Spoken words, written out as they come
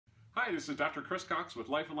Hi, this is Dr. Chris Cox with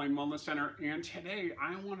Life Align Wellness Center, and today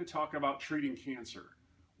I want to talk about treating cancer.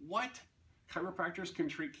 What? Chiropractors can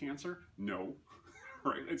treat cancer? No,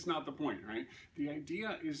 right? It's not the point, right? The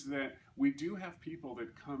idea is that we do have people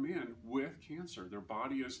that come in with cancer. Their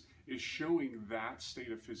body is showing that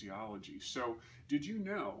state of physiology. So did you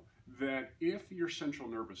know that if your central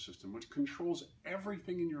nervous system, which controls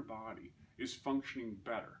everything in your body, is functioning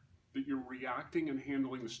better, that you're reacting and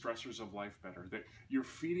handling the stressors of life better, that you're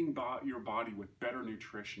feeding your body with better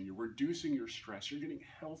nutrition, you're reducing your stress, you're getting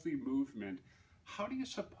healthy movement, how do you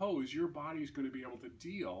suppose your body is going to be able to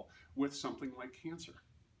deal with something like cancer?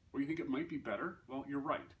 Well, you think it might be better? Well, you're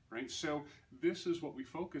right? So this is what we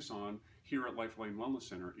focus on here at Lifeline Wellness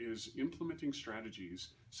Center, is implementing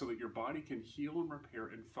strategies so that your body can heal and repair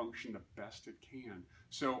and function the best it can.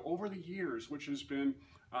 So over the years, which has been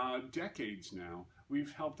decades now,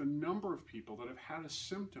 we've helped a number of people that have had a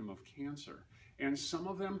symptom of cancer. And some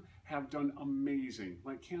of them have done amazing,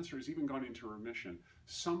 like cancer has even gone into remission.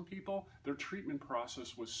 Some people, their treatment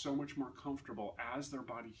process was so much more comfortable as their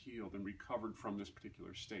body healed and recovered from this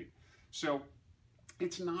particular state. So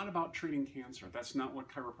it's not about treating cancer. That's not what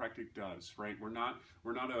chiropractic does, right? We're not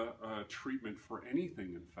a treatment for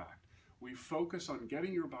anything, in fact. We focus on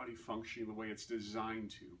getting your body functioning the way it's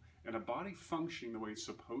designed to. And a body functioning the way it's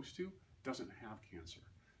supposed to doesn't have cancer.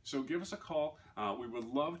 So give us a call. We would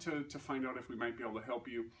love to find out if we might be able to help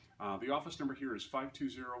you. The office number here is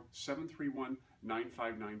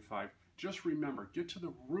 520-731-9595. Just remember, get to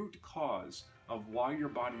the root cause of why your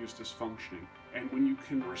body is dysfunctioning. And when you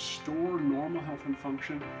can restore normal health and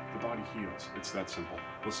function, the body heals. It's that simple.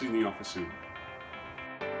 We'll see you in the office soon.